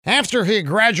After he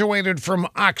graduated from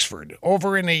Oxford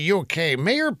over in the UK,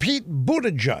 Mayor Pete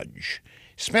Buttigieg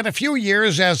spent a few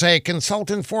years as a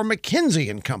consultant for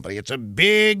McKinsey & Company. It's a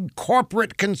big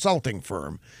corporate consulting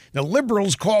firm. The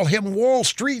liberals call him Wall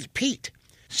Street Pete.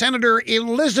 Senator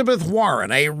Elizabeth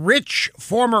Warren, a rich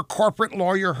former corporate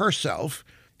lawyer herself,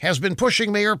 has been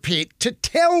pushing Mayor Pete to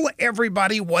tell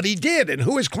everybody what he did and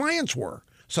who his clients were.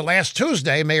 So last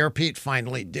Tuesday, Mayor Pete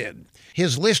finally did.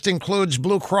 His list includes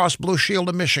Blue Cross Blue Shield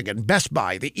of Michigan, Best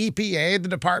Buy, the EPA, the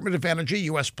Department of Energy,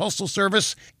 U.S. Postal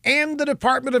Service, and the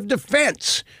Department of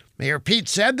Defense. Mayor Pete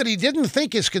said that he didn't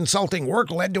think his consulting work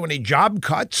led to any job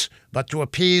cuts, but to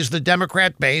appease the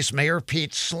Democrat base, Mayor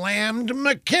Pete slammed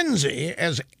McKinsey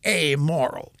as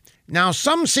amoral. Now,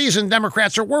 some seasoned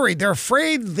Democrats are worried. They're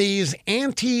afraid these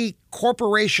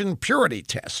anti-corporation purity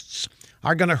tests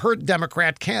are going to hurt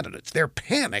Democrat candidates. They're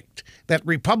panicked that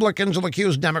Republicans will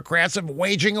accuse Democrats of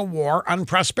waging a war on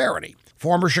prosperity.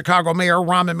 Former Chicago Mayor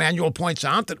Rahm Emanuel points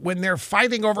out that when they're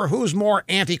fighting over who's more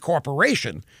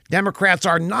anti-corporation, Democrats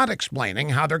are not explaining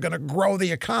how they're going to grow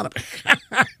the economy.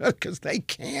 Because they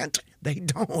can't. They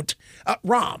don't.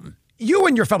 Rahm, you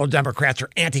and your fellow Democrats are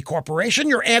anti-corporation.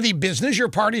 You're anti-business. Your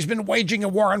party's been waging a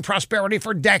war on prosperity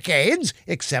for decades,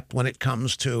 except when it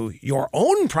comes to your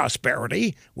own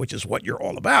prosperity, which is what you're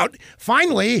all about.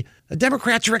 Finally, the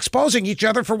Democrats are exposing each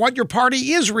other for what your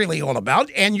party is really all about,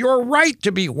 and you're right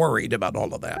to be worried about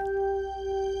all of that.